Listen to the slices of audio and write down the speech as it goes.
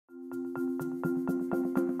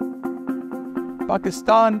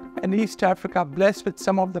Pakistan and East Africa are blessed with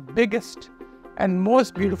some of the biggest and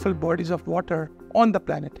most beautiful bodies of water on the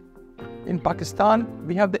planet. In Pakistan,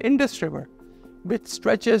 we have the Indus River, which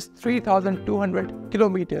stretches 3,200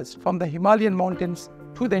 kilometers from the Himalayan mountains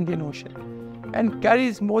to the Indian Ocean and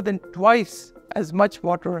carries more than twice as much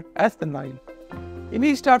water as the Nile. In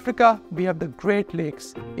East Africa, we have the Great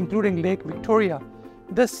Lakes, including Lake Victoria,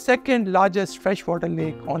 the second largest freshwater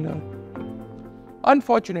lake on Earth.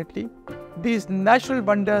 Unfortunately, these natural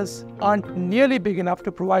wonders aren't nearly big enough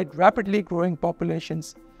to provide rapidly growing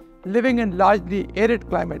populations living in largely arid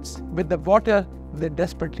climates with the water they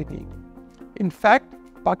desperately need. In fact,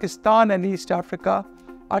 Pakistan and East Africa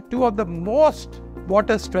are two of the most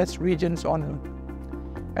water-stressed regions on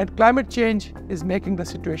Earth. And climate change is making the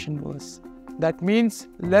situation worse. That means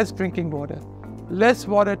less drinking water, less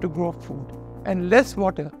water to grow food, and less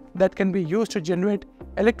water that can be used to generate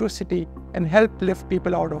electricity and help lift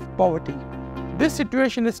people out of poverty. This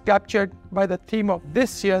situation is captured by the theme of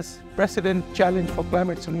this year's President Challenge for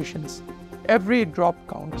Climate Solutions: Every Drop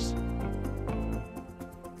Counts.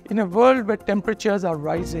 In a world where temperatures are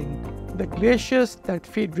rising, the glaciers that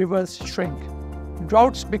feed rivers shrink,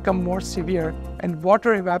 droughts become more severe, and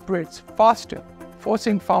water evaporates faster,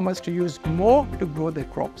 forcing farmers to use more to grow their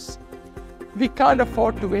crops. We can't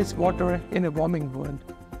afford to waste water in a warming world.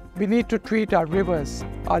 We need to treat our rivers,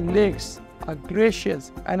 our lakes, our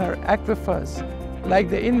glaciers, and our aquifers like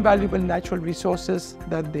the invaluable natural resources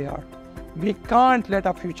that they are. We can't let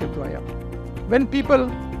our future dry up. When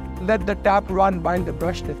people let the tap run while they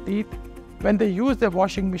brush their teeth, when they use their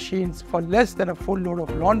washing machines for less than a full load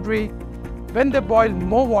of laundry, when they boil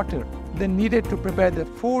more water than needed to prepare their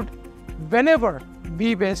food, whenever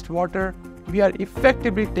we waste water, we are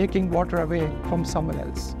effectively taking water away from someone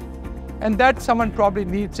else. And that someone probably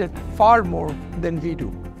needs it far more than we do.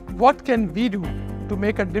 What can we do to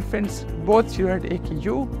make a difference both here at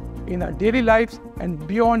AKU, in our daily lives, and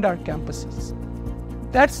beyond our campuses?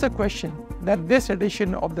 That's the question that this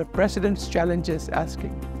edition of the President's Challenge is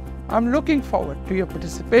asking. I'm looking forward to your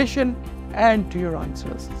participation and to your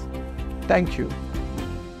answers. Thank you.